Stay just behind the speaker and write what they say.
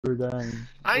were dying.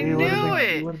 I knew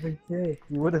it! You would have been kicked.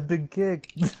 You would have been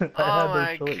kicked. Oh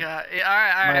my god.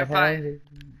 Yeah, alright, fine.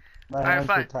 My hands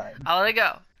were Fine. tied. I'll let it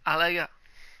go. I'll let it go.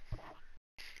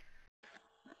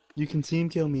 You can team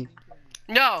kill me.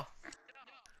 No!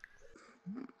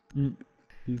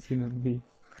 He's gonna be.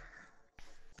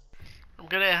 I'm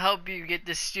gonna help you get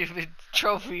this stupid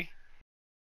trophy.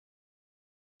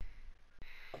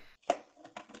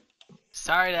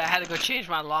 Sorry that I had to go change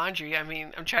my laundry. I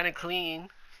mean, I'm trying to clean.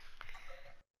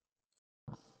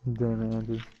 Damn it,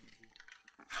 Andrew.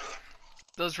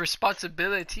 Those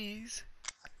responsibilities.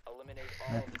 Eliminate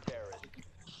all of the terrorists.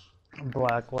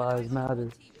 Black Lives Matter.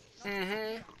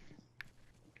 Mm-hmm.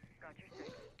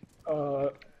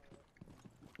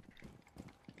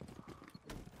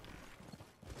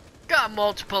 Got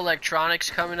multiple electronics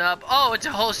coming up. Oh, it's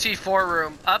a whole C4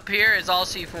 room. Up here is all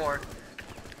C4.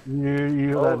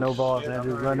 You got no balls,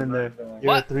 Andrew. Run in there.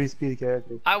 You're a 3-speed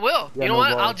character. I will. You know no what?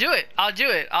 balls. I'll do it. I'll do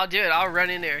it. I'll run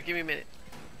in there. Give me a minute.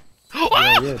 Yeah,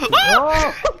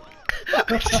 Oh!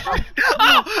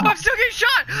 Oh! I'm still getting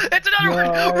shot! It's another one!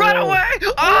 Run away!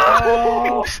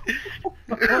 Oh!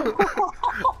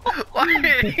 Why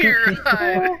didn't you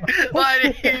run?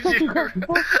 Why didn't you run?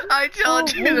 I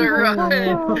told you to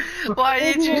run! Why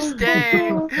did you stay?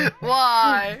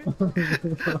 Why?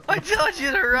 I told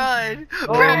you to run!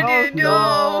 Brandon,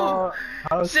 no!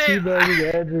 I was Say-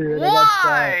 teabagging Andrew and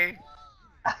Why?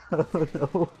 I got shot. I don't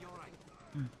know.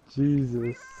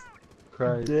 Jesus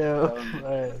Christ. Damn.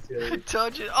 I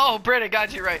told you. Oh, Brandon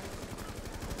got you right.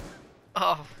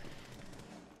 Oh.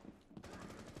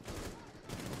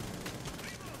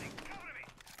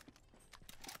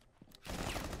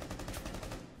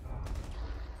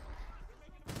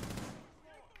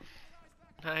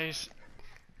 Nice.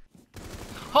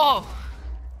 Oh!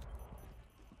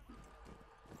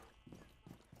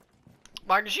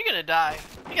 Marcus, you're gonna die.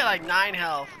 You got like 9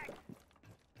 health.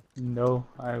 No,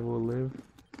 I will live.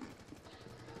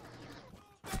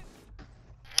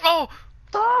 Oh!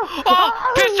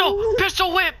 Oh! Pistol!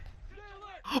 Pistol whip!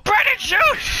 Brandon, shoot!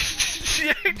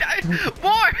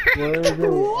 More! Where is it?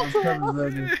 I'm trying to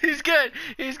run it. He's good.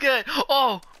 He's good.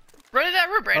 Oh! Run in that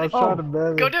room, I Brandon. was trying to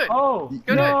bend Go it. do it. Oh!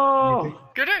 Go do no! it.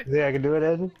 Go do it. Yeah, I can do it,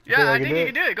 Andrew? Yeah, I think you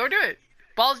can do it. Go do it.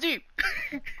 Balls deep.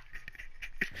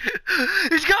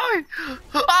 He's going!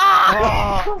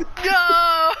 Oh!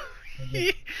 No!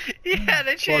 He had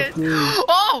a chance. you.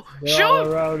 Oh! They're all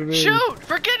around me. Shoot!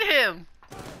 Forget him!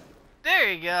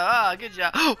 There you go. Oh, good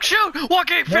job. Shoot!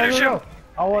 Walking! Finish him! No.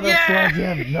 I want to Yeah!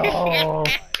 slug him. No!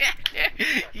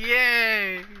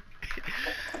 Yay!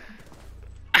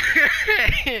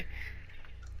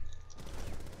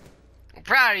 I'm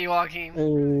proud of you, Joaquin. Hey,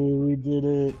 we did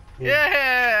it.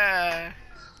 Yeah!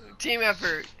 Team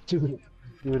effort. Dude,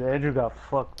 Andrew got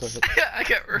fucked up. I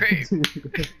got raped. Andrew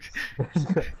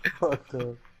got fucked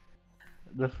up.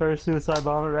 The first suicide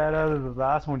bomber ran out and the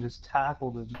last one just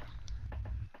tackled him.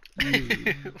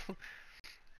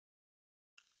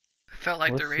 Felt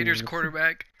like the Let's see, Raiders let's see.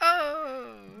 quarterback.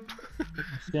 Oh!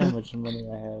 See how much money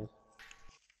I have.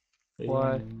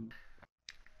 Why?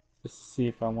 Just to see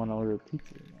if I want to order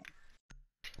pizza or not.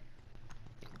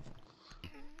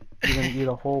 You gonna eat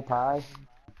a whole pie?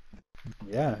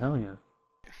 Yeah, hell yeah.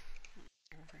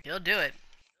 He'll do it.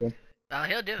 Yeah. Oh,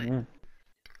 he'll do it. Yeah.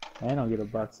 And I'll get a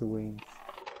box of wings.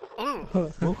 Ooh.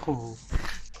 Oh.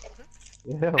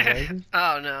 Yeah, baby.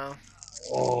 Oh no.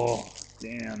 Oh,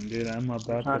 damn, dude, I'm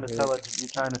about Trying to to tell it. You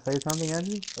trying to say something,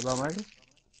 Andrew, about Marcus?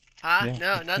 Huh? Yeah,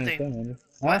 No, what nothing.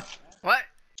 Huh? What?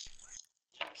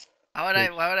 Why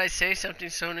would I say something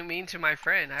so mean to my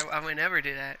friend? I would never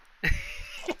do that.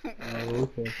 Oh,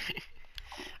 okay.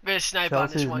 Better snipe on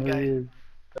this one guy.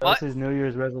 What? Chelsea's New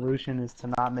Year's resolution is to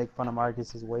not make fun of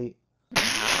Marcus's weight.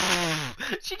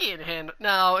 She can't handle.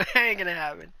 No, it ain't gonna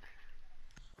happen.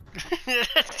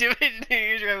 Let's do it. New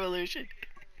Year's revolution.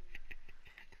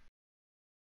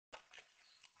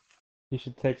 You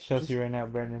should text Chelsea right now,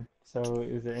 Brendan. So,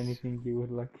 is there anything you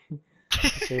would like to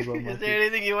say about Is Marcus? there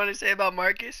anything you want to say about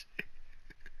Marcus?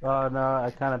 Oh no,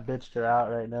 I kind of bitched her out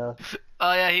right now.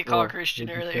 Oh yeah, he called Oh, Christian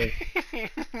what'd earlier.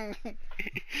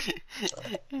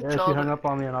 Yeah, she hung up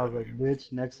on me and I was like,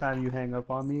 bitch, next time you hang up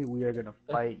on me, we are gonna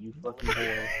fight, you fucking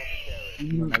whore.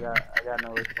 And I got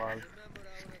no response.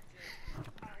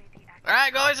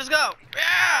 Alright guys, let's go!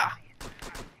 Yeah!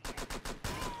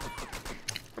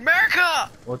 America!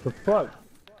 What the fuck?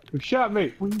 Who shot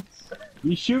me?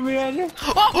 You shoot me, Andrew?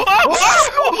 Oh! Oh!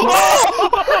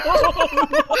 Oh!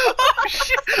 Oh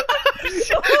shit! Oh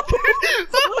shit!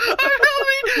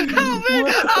 Help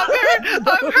me!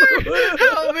 I'm hurt!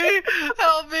 Help me!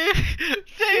 Help me!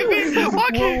 Save me!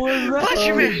 Joaquin! What was that? Punch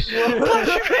me!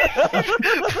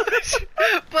 Punch me!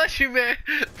 Punch Bless you, man.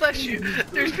 Bless you.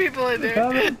 There's people in there.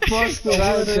 How the fuck did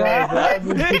I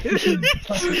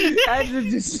die? Did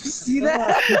you see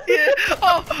that? Yeah.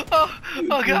 Oh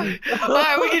god.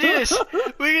 Alright, we can do this.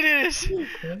 We can do this.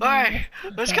 Alright,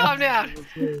 let's calm down.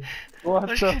 What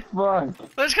the fuck?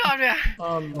 Let's calm down.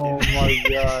 Oh my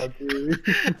god, dude.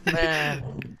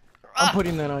 Man, I'm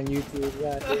putting that on YouTube.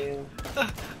 Goddamn.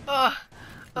 Oh,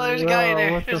 there's a guy in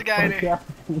there. What There's a the guy in fuck there.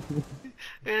 happened?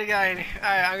 There's a guy in there.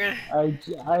 Alright, I'm gonna.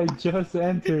 I just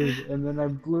entered and then I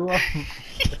blew up.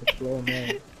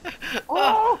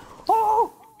 Oh,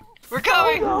 we're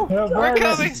coming. We're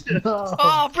coming.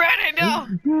 Oh, Brandon, no.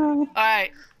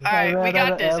 Alright, we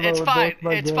got this. It's fine.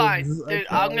 It's fine. Dude,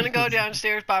 I'm gonna go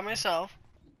downstairs by myself.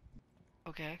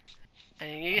 Okay.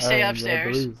 And you stay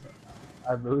upstairs.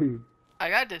 I believe. I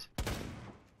got this.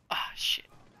 Ah, shit.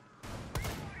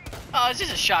 Oh, it's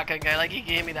just a shotgun guy. Like, he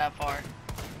can hit me that far.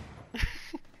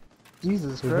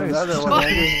 Jesus There's Christ. another one.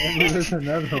 There's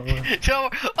another one.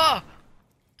 Don't worry. Oh!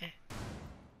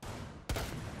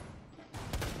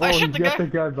 I Oh, shot you the got guy.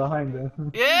 the guy behind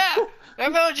him. Yeah!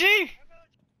 MLG!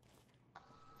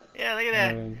 Yeah, look at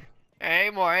that. Man,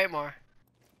 Eight more.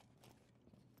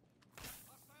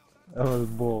 that was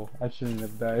bull. I shouldn't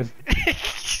have died.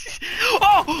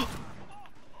 Oh!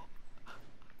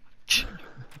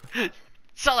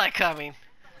 Saw that coming.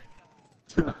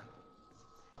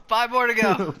 5 more to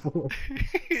go.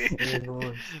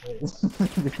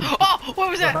 Oh, what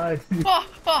was that? Oh!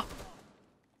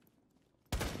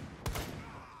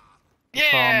 Saw him the whole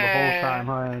Yeah! time,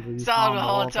 huh? Andrew? You Saw him the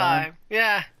whole time? time.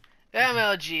 Yeah.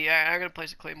 MLG. Alright, I'm gonna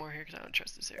place a claymore here because I don't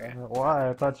trust this area. Why?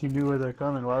 I thought you knew where they're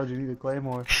coming. Why would you need a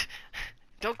claymore?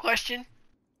 Don't question.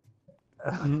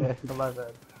 Okay, my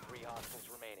bad. 3 hostiles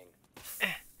remaining.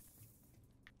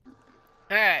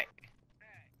 Alright.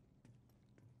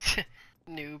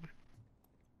 Noob.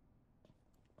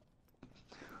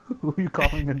 Who are you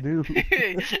calling a dude? Yeah,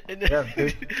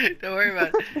 bitch. Don't worry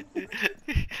about it.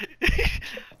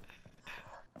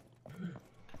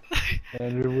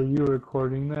 Andrew, were you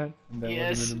recording that? That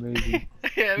Yes. would have been amazing.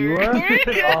 Yeah, You were?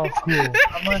 Oh, cool.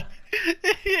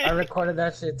 I recorded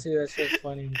that shit too. That shit's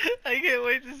funny. I can't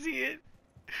wait to see it.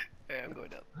 Alright, I'm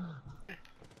going up.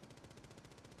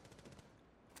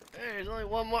 There's only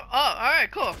one more. Oh, alright,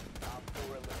 cool. Op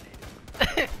 4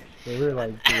 eliminated. They were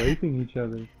like raping each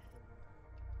other.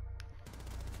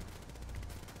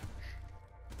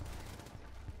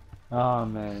 Oh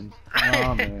man.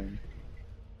 Oh man.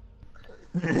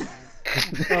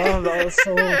 Oh, that was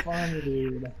so funny,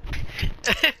 dude.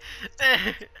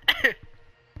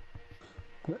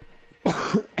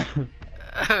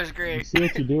 That was You great. see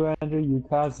what you do, Andrew? You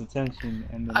cause attention,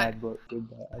 and then I did that.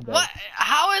 I died. What?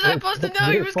 How was I supposed to That's know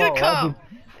he your was gonna fault. come?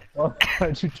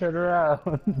 Why'd you turn around?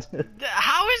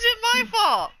 How is it my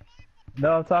fault?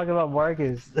 No, I'm talking about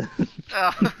Marcus.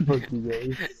 Oh. Fuck you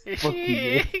guys. Fuck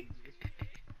you guys.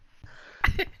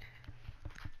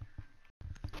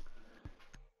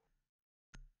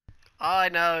 All I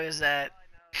know is that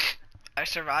I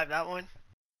survived that one.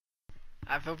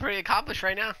 I feel pretty accomplished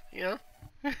right now, you know?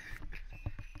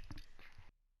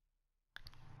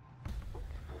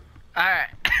 Alright.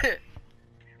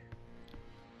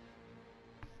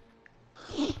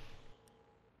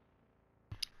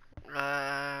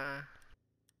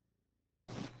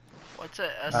 What's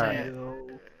it? Alright.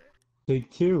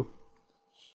 Take 2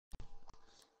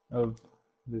 of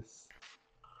this.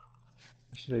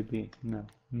 Where should I be? No.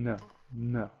 I'm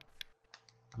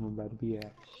about to be Ash.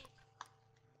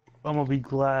 I'm gonna be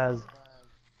Glass.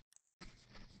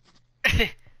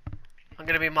 I'm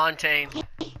gonna be Montaigne.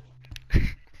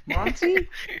 Monty?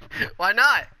 Why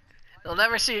not? They'll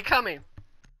never see it coming.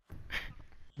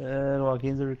 And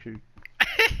Joaquin's a recruit.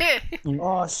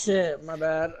 Oh shit, my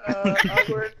bad.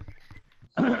 Awkward.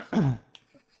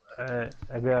 Alright,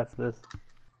 I got this.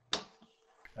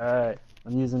 Alright,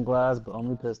 I'm using Glass, but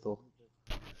only pistol.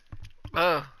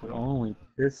 Oh, But only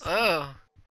this. oh.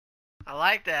 I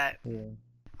like that. Yeah.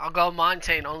 I'll go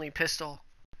Montaigne, only pistol.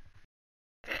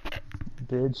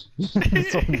 Bitch.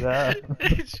 So bad.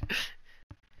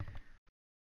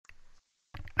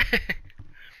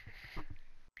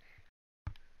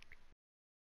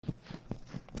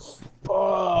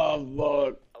 Oh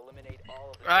fuck. Eliminate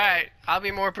all of the Alright, I'll be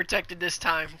more protected this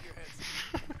time.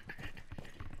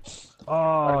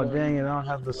 Oh, dang it, I don't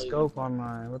have the scope on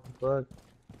mine. What the fuck?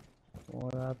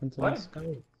 What happened to my What?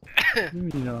 scope? What do you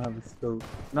mean you don't have a scope?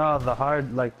 No, the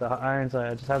hard, like the iron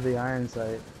sight. I just have the iron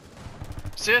sight.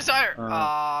 Suicide! Uh.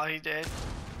 Aw, he did.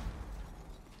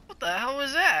 What the hell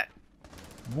was that?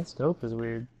 My scope is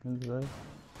weird. What is that?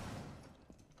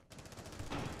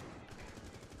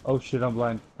 Oh shit, I'm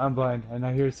blind. And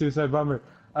I hear a suicide bomber.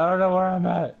 I don't know where I'm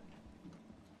at.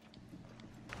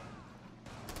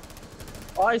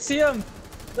 Oh, I see him.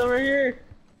 He's over here.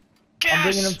 I'm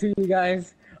bringing him to you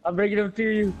guys. I'm bringing him to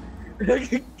you.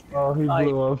 Oh, he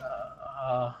blew up.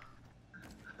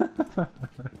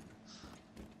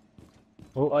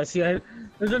 Oh, I see.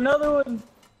 There's another one.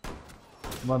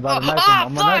 I'm about to knife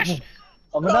him. I'm gonna knife him.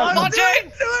 I'm gonna knife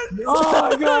him. Oh,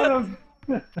 I got him.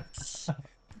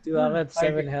 Dude, I'm at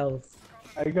 7 health.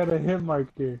 I got a hit mark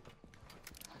here.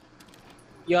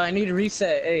 Yo, I need to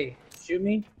reset. Hey, shoot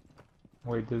me.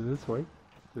 Wait, does this work?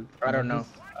 I don't know.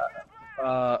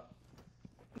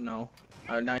 No.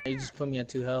 Now you just put me at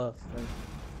 2 health.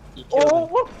 You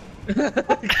killed me.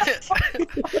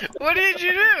 What did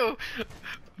you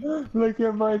do? Look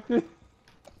at my thing.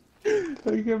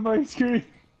 Look at my screen.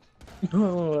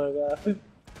 Oh my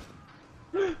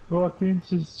god. Joaquin's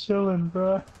just chilling,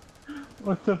 bro.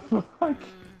 What the fuck?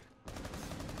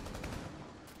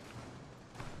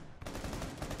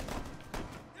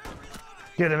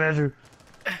 Get him, Andrew.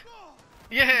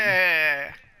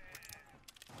 Yeah.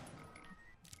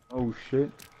 Oh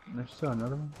shit. There's still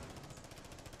another one.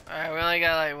 Alright, we only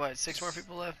got like, what, 6 more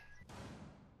people left?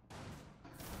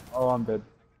 Oh, I'm dead.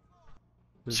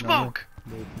 There's Smoke!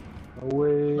 No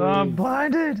way. I'm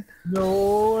blinded.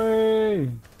 No way.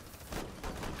 Enemies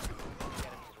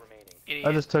remaining. Idiot.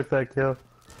 I just took that kill.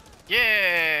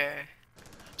 Yeah!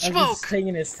 I'm Smoke! just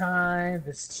taking his time,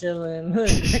 just chilling.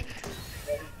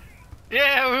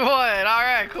 Yeah, we won!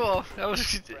 Alright, cool. That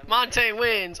was Monte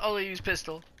wins, only use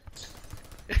pistol.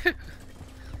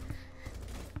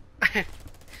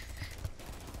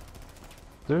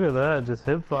 Look at that, just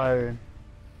hip firing.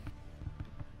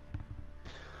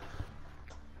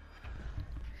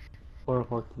 Poor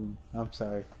Joaquin. I'm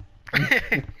sorry.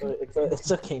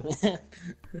 It's okay, man.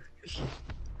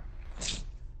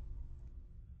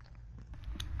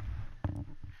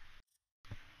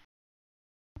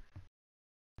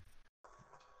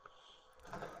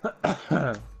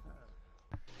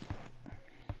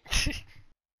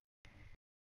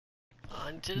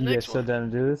 On to the You guys next still one.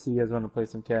 down to do this? You guys want to play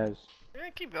some cash? Yeah,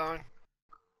 keep going.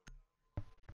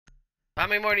 How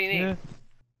many more do you need? Yeah.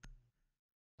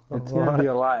 It's gonna be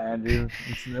a lot, Andrew.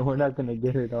 We're not gonna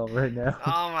get it all right now.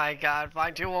 Oh my god,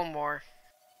 fine, do one more.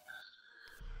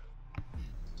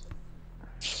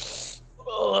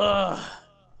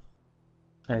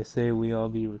 I say we all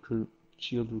be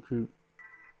shield recruit.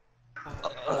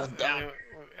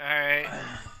 Alright.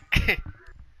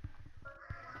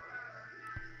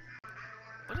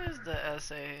 What is the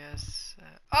SAS?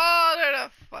 Oh, they're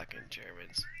the fucking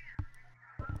Germans.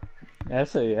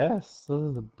 SAS?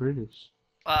 Those are the British.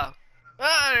 Wow.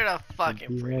 Oh, they're the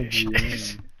fucking The British.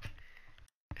 BNG.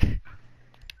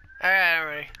 Alright, I'm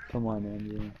ready. Come on,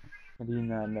 Andrew. How do you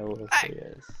not know Hey.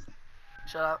 SAS?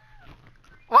 Shut up.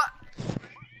 What?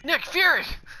 Nick Fury!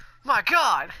 My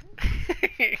god!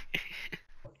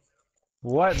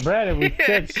 What, Brandon? We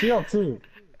said shield too.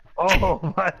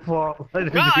 Oh, my fault. I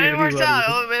didn't No, hear it works anybody. out.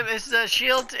 Oh, it's the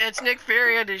Shield. It's Nick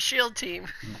Fury and his Shield team.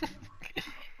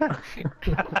 Alright.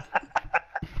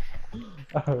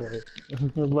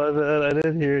 My bad, I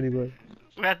didn't hear anybody.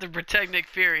 We have to protect Nick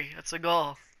Fury. That's the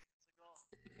goal.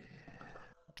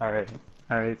 Alright.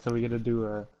 Alright, so we gotta do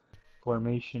a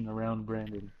formation around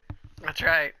Brandon. That's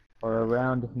right. Or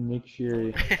around Nick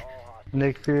Fury.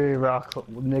 Nick Fury walks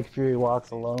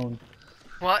alone.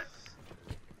 What?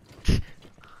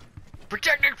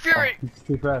 Protect Nick Fury! He's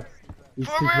too fast. He's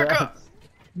For too America! fast.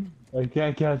 I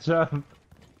can't catch up.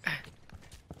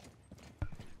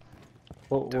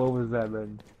 What was that,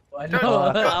 Brandon? I know.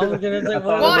 I was gonna say,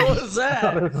 what was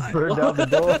that? Burn down the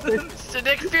door. It's the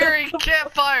Nick Fury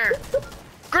campfire!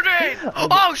 Grenade!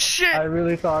 Oh shit! I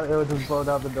really thought it would just blow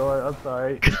down the door. I'm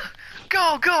sorry.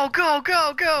 Go, go, go,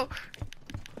 go, go!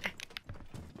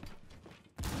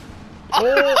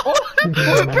 Oh,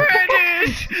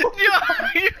 Brandon!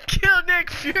 You killed Nick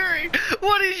Fury!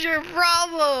 What is your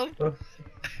problem?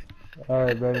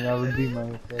 Alright, Brandon, I'll redeem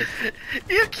myself.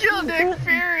 You killed Nick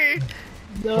Fury!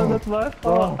 No, that's my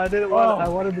fault. I didn't want. I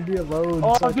wanted to be alone.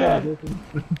 Oh, so I God. couldn't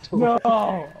open the door.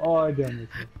 No! Oh, I done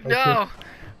it. No!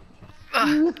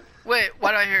 Wait,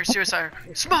 why do I hear suicide?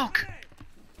 Smoke!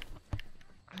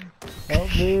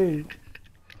 Help me!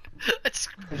 It's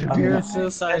Pure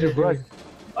suicide. ah,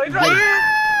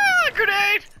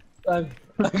 grenade! I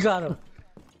got him.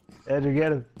 Andrew,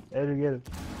 get him. Andrew, get him.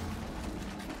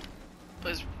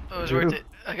 It was worth it.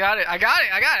 I got it.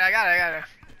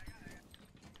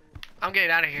 I'm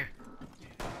getting out of here.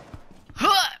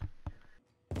 Huh!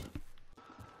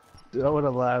 Dude, I would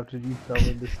have laughed if you fell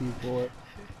into C4.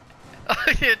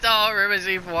 It's all over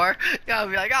Z4. I'll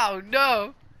be like, oh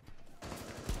no!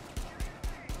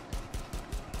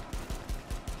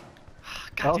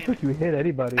 I don't think you hit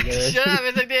anybody there. Shut up,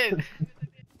 yes I did.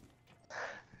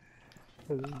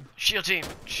 Shield team.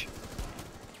 Shh.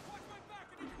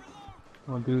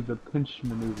 I'll do the pinch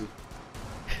maneuver.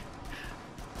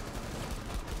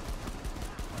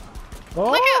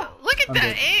 Oh! Look at I'm that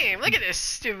dead. aim. Look at this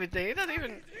stupid thing. It doesn't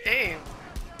even aim.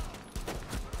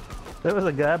 There was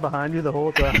a guy behind you the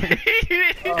whole time.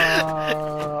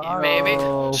 Maybe.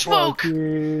 Oh, Smoke!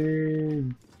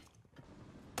 fucking.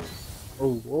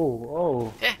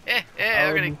 Oh.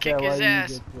 I'm gonna kick his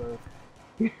ass.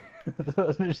 I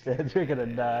don't understand. You're gonna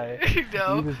die.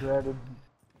 No.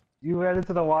 You ran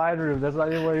into the wide room. That's not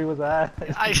even where he was at.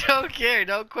 I don't care.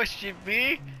 Don't question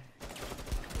me.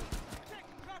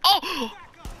 Oh!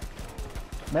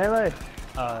 Melee.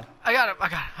 I got him.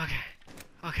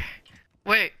 Okay.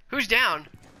 Wait, who's down?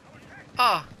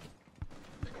 Oh.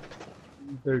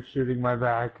 They're shooting my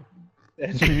back.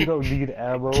 Andrew, you don't need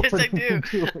ammo. Yes, I do.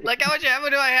 Like, how much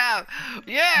ammo do I have?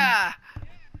 Yeah!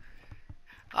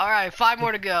 Alright, 5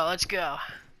 more to go. Let's go.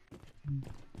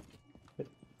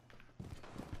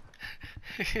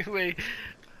 Wait.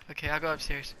 Okay, I'll go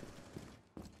upstairs.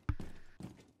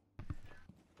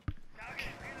 Okay.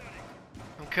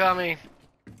 I'm coming.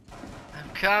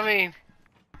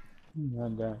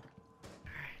 I'm down.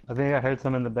 I think I heard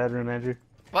some in the bedroom, Andrew.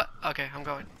 What? Okay, I'm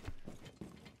going.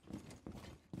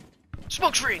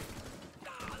 Smoke screen!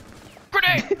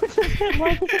 Grenade!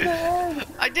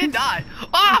 I did not!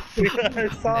 Off!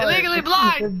 Illegally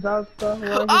blind!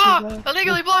 Oh!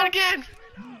 Illegally blind again!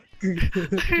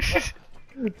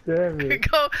 Damn it.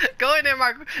 Go in there,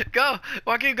 Mark. Go!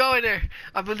 Joaquin, go in there.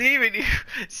 I believe in you.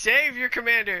 Save your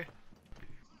commander.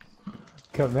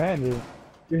 Commander?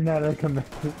 You're not a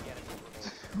commander.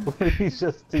 What if he's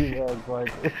just teabags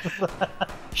like this?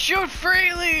 Shoot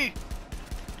freely!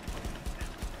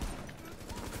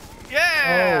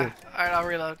 Yeah! Oh. Alright, I'll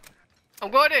reload. I'm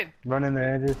going in. Run in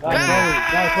there, Andrew. Nice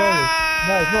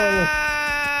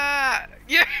Ah!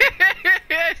 Yes!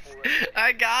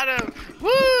 I got him!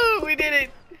 Woo! We did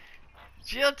it!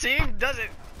 Shield team does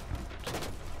it!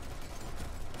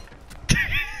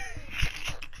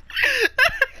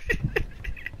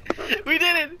 We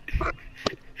did it!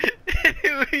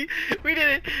 we did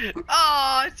it! Oh,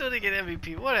 I still didn't get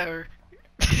MVP. Whatever.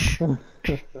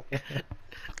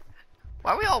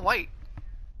 Why are we all white?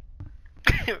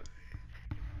 I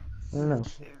don't know.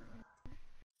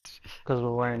 Because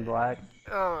we're wearing black.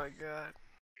 Oh my god.